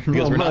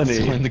 Because we're not money.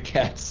 selling the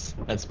cats.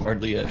 That's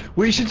partly it.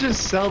 We should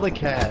just sell the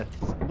cats.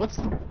 What's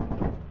the...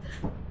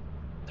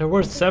 They're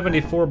worth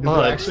 74 Is there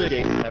bucks. actually a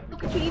game that... Who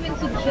could even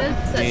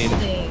suggest such I mean,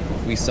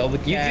 thing? We sell the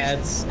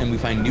cats, and we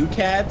find new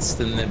cats,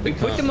 then it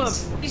becomes... Put them on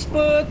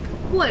Facebook.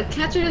 What,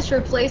 cats are just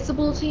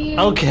replaceable to you?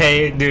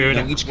 Okay, dude.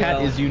 You know, each cat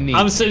Well, is unique.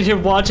 I'm sitting here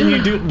watching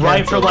you do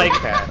right for like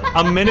Cat.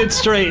 a minute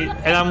straight,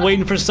 and I'm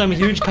waiting for some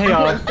huge I'm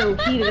payoff. so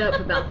heated up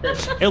about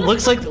this. It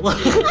looks like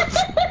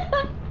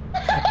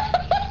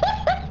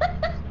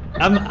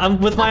I'm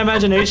with my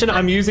imagination.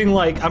 I'm using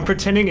like I'm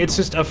pretending it's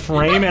just a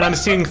frame, and I'm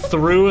seeing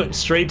through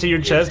straight to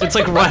your chest. It's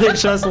like right at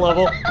chest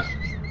level.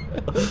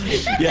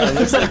 Yeah,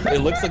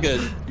 it looks like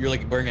you're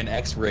like wearing an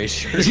X-ray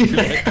shirt. You're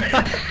like,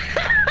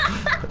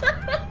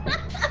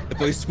 if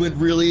I squint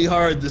really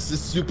hard, this is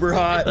super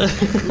hot.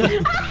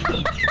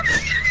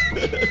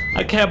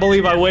 I can't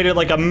believe I waited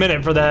like a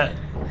minute for that.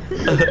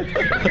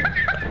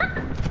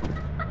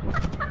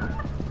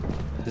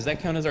 Does that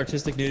count as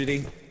artistic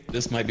nudity?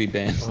 This might be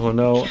banned. Oh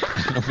no. I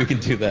don't know if we can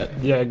do that.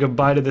 Yeah,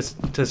 goodbye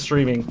to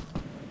streaming.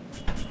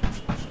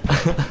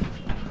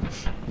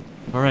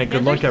 All right,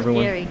 good luck,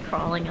 everyone. Scary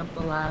crawling up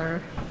the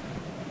ladder.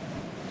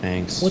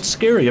 Thanks. What's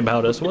scary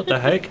about us? What the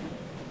heck?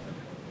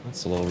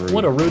 That's a little rude.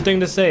 What a rude thing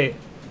to say.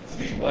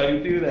 Why do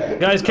you do that?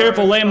 Guys,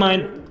 careful,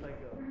 landmine.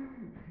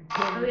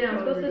 Oh yeah, I'm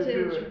supposed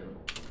It's,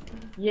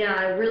 yeah,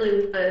 I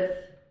really was.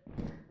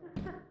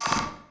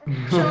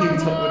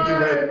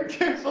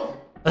 Careful.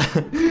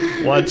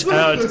 Watch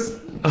out.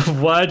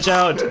 Watch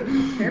out.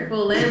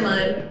 Careful,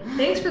 landmine.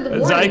 Thanks for the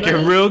warning, Zyke, you're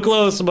buddy. real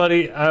close,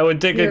 buddy. I would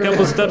take a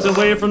couple steps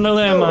away from the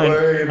Don't landmine.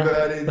 worry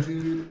about it,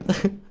 dude.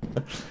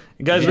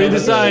 You guys, read the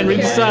sign, read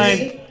the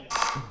sign.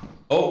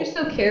 Oh, You're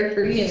so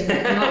carefree and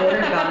not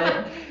worried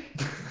about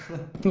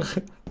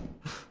it.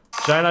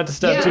 Try not to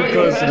step Yeah, too right,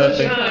 close to that Past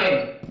the thing.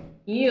 sign.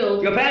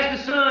 Yield. Go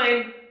past the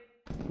sign.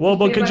 Whoa,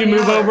 but could you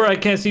Anybody move else? over? I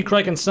can't see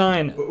Criken's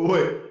sign.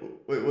 Wait,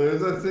 what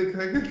does that say,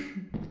 Criken?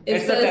 It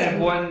It's not says, that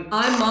one.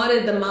 I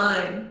modded the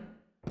mine.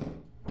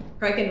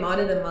 Criken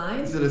modded the mine?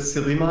 Is it a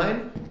silly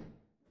mine?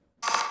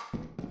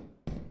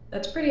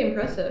 That's pretty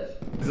impressive.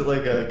 Is it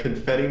like a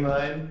confetti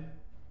mine?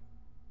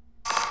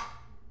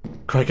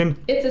 Criken?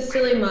 It's a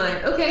silly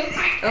mine. Okay.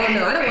 Oh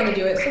no, I don't want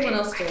to do it. Someone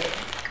else do it.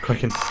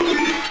 Criken.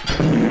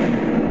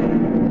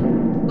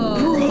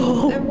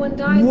 Oh, everyone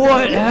died.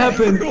 What though.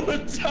 happened?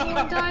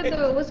 Everyone died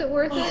though. Was it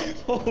worth it?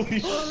 holy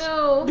shit.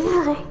 Oh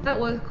no. That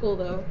was cool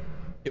though.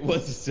 It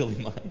was a silly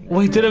mine.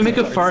 Wait, did it make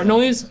a fart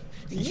noise?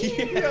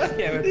 That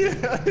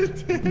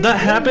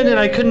happened and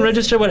I couldn't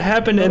register what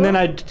happened, and then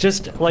I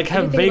just like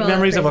have Anything vague about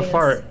memories of a craziness.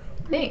 fart.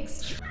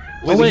 Thanks.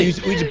 Oh wait.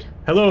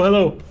 Hello,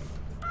 hello.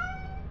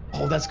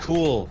 Oh, that's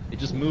cool. It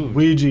just moved.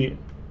 Ouija.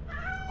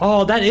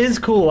 Oh, that is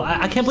cool.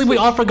 I can't believe we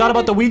all forgot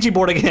about the Ouija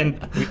board again.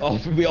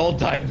 We all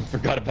died and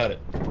forgot about it.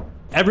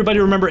 Everybody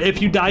remember,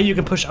 if you die, you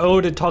can push O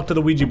to talk to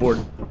the Ouija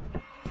board.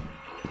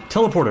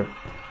 Teleporter.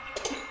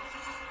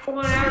 Come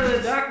on out of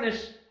the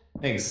darkness.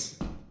 Thanks.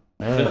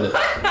 Open it.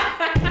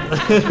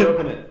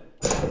 Open it.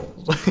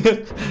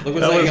 Look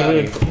what That I was got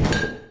weird. me.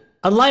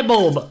 A light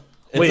bulb.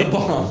 It's Wait, a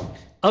bomb.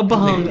 a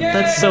bomb.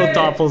 That's so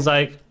thoughtful,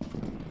 Zyke.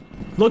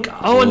 Look,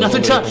 oh, another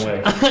wait, time.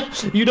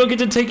 You don't get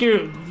to take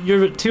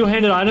your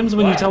two-handed items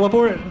when you What?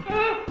 teleport.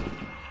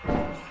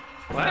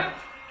 What?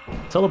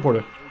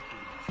 Teleporter.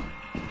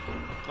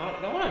 Oh,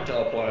 don't want to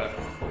teleporter.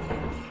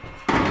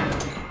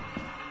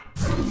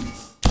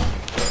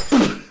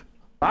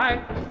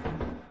 Bye.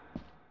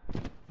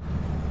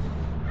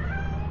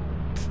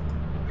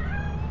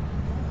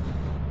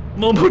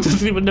 Momo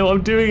doesn't even know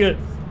I'm doing it.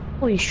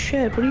 Holy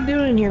shit, what are you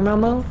doing here,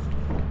 Momo?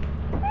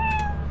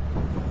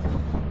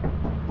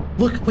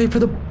 Look, wait for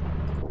the.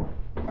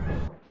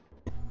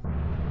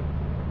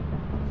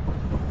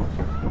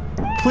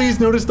 Please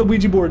notice the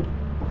Ouija board.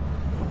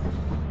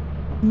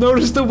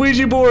 Notice the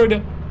Ouija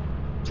board.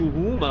 To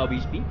whom I'll be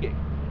speaking?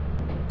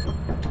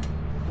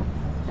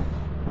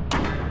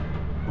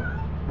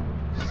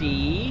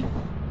 C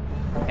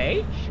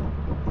H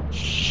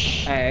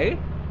A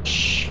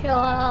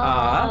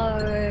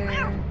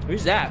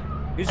Who's that?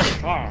 Who's the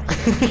car?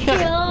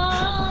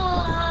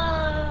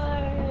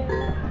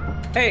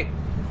 Hey,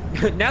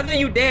 now that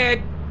you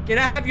dead, can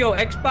I have your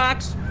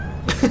Xbox?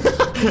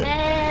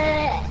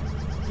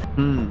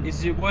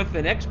 Is it worth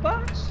an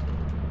Xbox?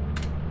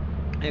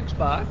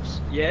 Xbox?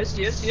 Yes,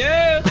 yes,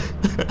 yes!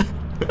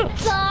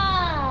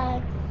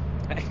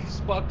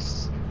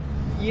 Xbox.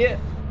 Yeah.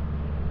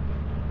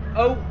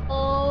 Oh.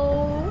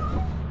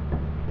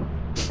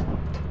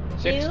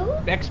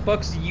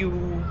 Xbox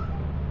U.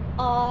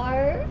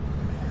 R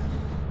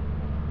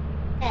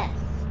S.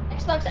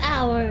 Xbox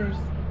hours.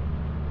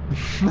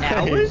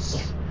 Hours?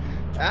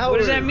 What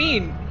does that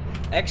mean?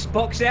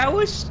 Xbox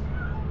hours?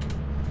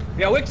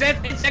 Yo, it's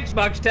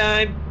Xbox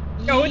time.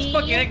 Yo, it's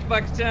fucking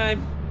Xbox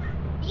time.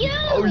 You.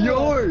 Oh,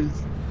 yours!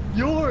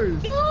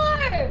 Yours!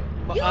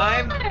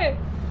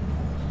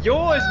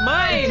 Yours,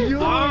 mine.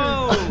 Yours.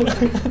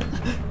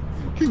 Oh.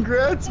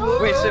 Congrats,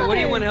 Momo! Wait, so what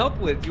do you want help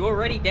with? You're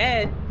already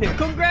dead.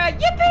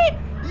 Congrats! Yippee!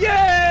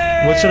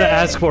 Yay! What should I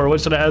ask for?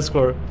 What should I ask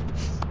for?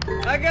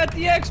 I got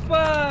the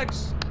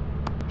Xbox.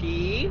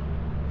 P.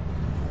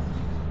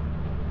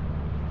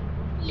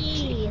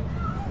 E.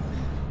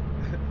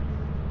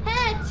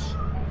 Pet.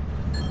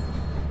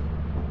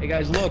 Hey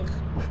guys, look.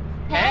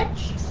 Pet.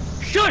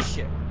 Shush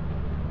it.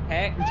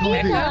 Heck.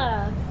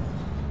 Pizza.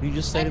 What you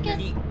just say to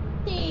me?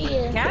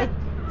 Cat.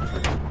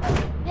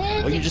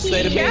 What you just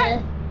say to me?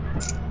 Cat?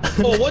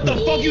 Oh, what the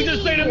fuck you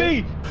just say to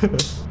me?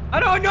 I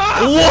don't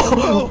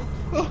know.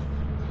 Whoa!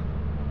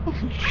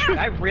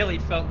 I really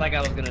felt like I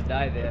was gonna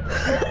die there.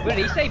 What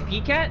did he say?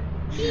 P-cat?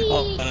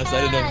 Oh, honestly,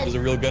 I didn't know if it was a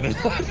real gun or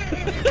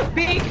not.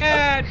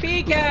 P-cat!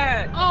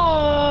 P-cat!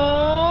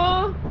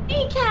 Aww!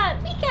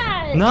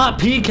 P-cat. Not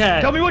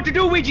P-cat. Tell me what to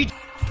do, Ouija!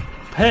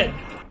 Pet.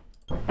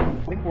 I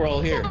think we're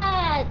all here.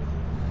 Pet.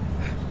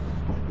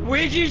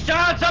 Ouija,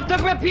 stop talking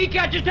about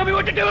P-cat! Just tell me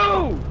what to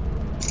do!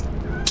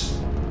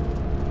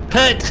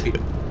 Pet.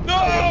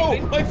 No!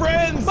 My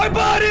friends! My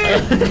body!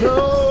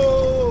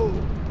 No!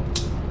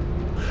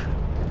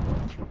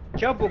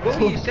 Chopper, what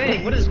were you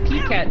saying? What does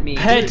P-cat mean?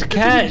 Pet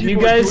cat. You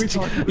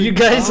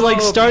guys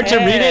like start to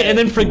read it and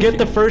then forget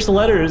the first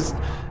letters.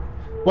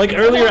 Like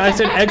earlier, I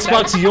said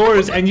Xbox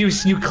yours, and you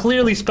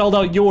clearly spelled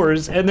out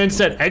yours, and then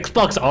said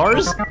Xbox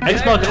ours.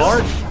 Xbox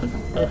ours.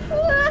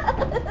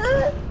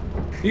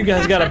 You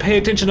guys gotta pay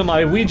attention to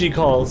my Ouija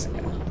calls.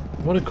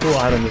 What a cool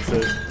item this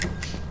is.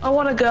 I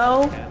wanna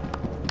go.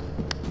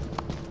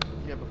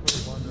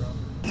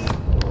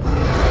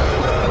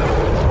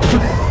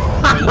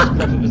 scruff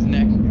of his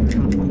neck.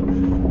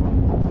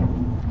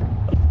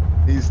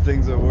 These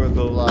things are worth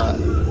a lot.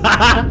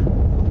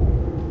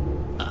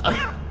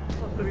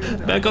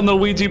 Back on the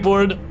Ouija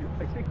board.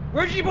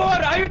 Ouija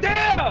board, are you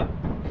there?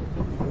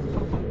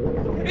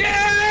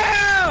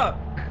 Yeah!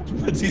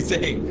 What's he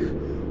saying?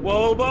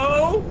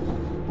 Wobo!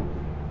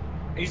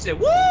 He said,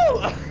 woo!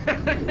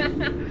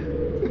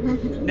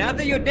 Now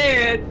that you're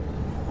dead,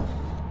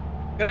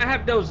 can I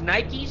have those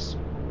Nikes?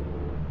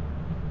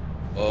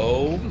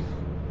 Oh.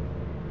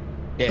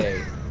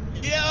 Okay.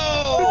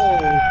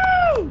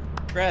 Yo!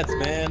 Congrats,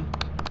 man.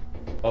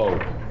 Oh.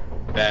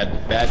 Bad.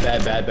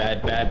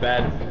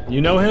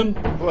 You know him?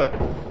 What?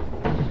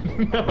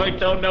 No, I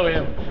don't know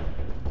him.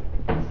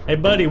 Hey,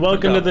 buddy,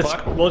 welcome What to the the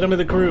fuck? welcome to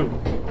the crew.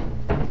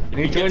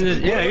 He joined this.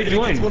 Yeah, he If it's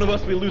joined. one of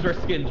us, we lose our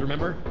skins,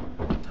 remember?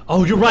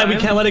 Oh, you're right. We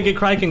can't let it get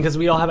Criken because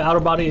we all have outer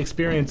body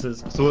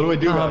experiences. So what do we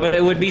do Oh, about but it?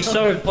 it would be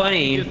so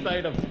funny. Biggest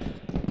item.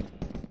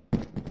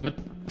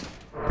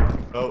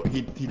 Oh,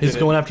 he did He's it.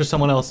 going after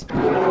someone else.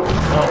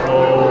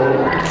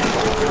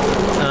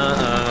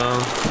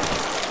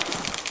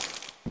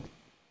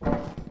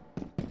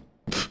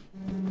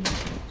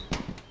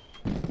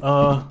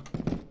 Uh-oh.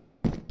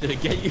 Did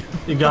it get you?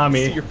 You got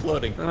me. See, you're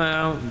floating.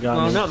 Well,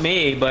 Got me. not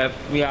me, but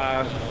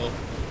yeah.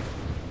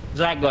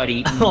 Zach got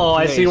eaten. Oh,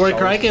 I see where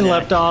Very Criken sad.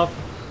 left off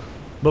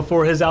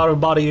before his outer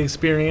body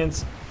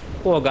experience.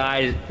 Poor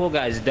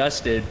guy's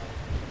dusted.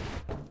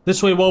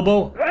 This way,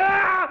 Wobo.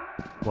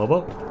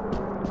 Wobo?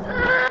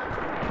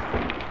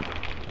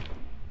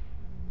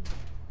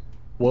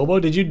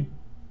 Wobo, did you...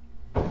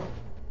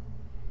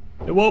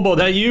 Hey, Wobo,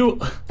 that you?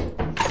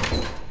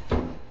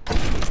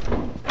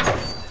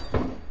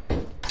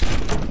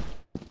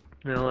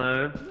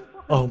 Hello.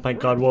 Oh my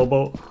god,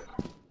 Wobo.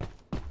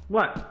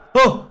 What?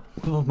 Oh!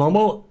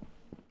 Momo?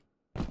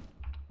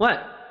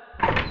 What?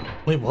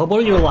 Wait, Wobo,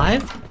 are you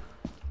alive?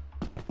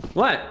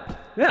 What?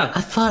 Yeah.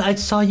 I thought I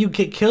saw you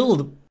get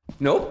killed.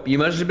 Nope. You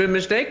must have been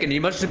mistaken.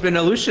 You must have been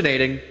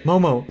hallucinating.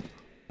 Momo.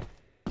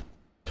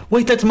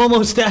 Wait, that's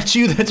Momo's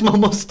statue. That's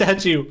Momo's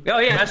statue. Oh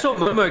yeah, I saw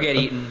Momo get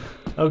eaten.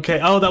 Okay.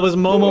 Oh, that was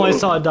Momo I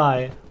saw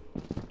die.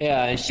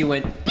 Yeah, and she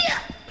went.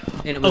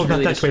 And it was Oh,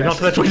 really not that way. Not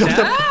distressing. that way. Not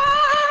that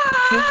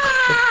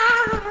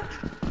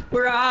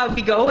Where are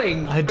we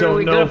going? I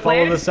don't know.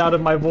 Follow the sound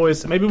of my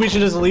voice. Maybe we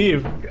should just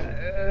leave.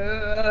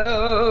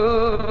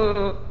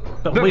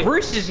 But wait.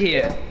 Bruce is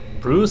here.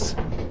 Bruce?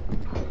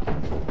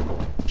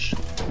 Shh.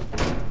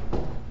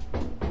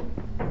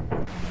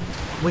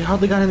 We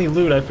hardly got any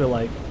loot, I feel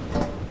like.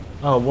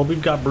 Oh, well,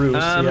 we've got Bruce.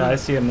 Yeah, I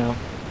see him now.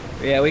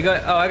 Yeah, we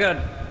got. Oh, I got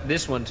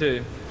this one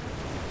too.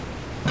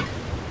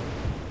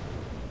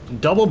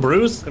 Double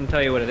Bruce? Couldn't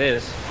tell you what it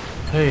is.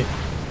 Hey.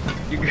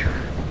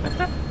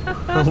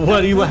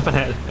 What are you laughing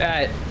at?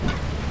 Alright.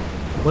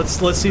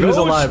 Let's see who's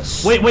alive.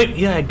 Ghosts. Wait,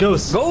 yeah,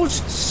 ghosts.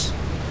 Ghosts.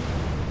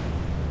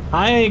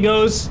 Hi,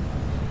 ghosts.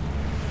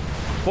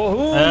 For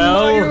whom L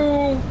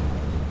are you?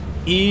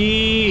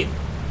 E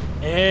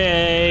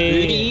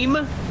A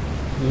Leam.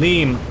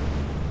 Leam.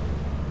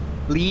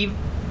 Leave.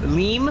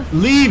 Leam.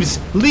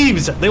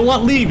 Leaves. They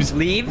want leaves.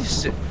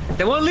 Leaves.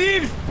 They want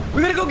leaves.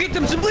 We gotta go get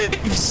them some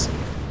leaves.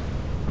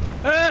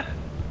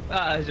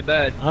 There's a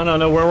bird. I don't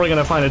know where we're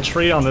gonna find a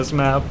tree on this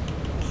map.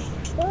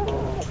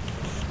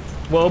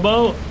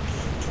 Wobo?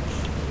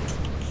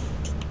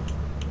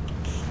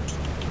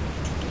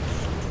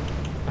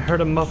 I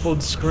heard a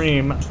muffled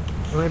scream.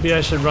 Maybe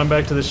I should run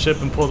back to the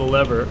ship and pull the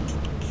lever.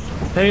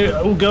 Hey,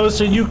 Ghost,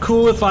 are you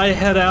cool if I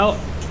head out?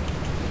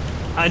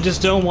 I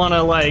just don't want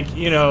to, like,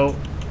 you know,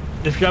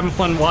 if you're having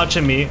fun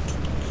watching me.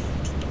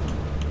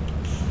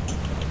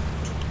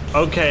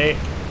 Okay.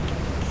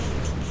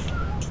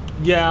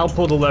 Yeah, I'll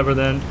pull the lever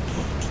then.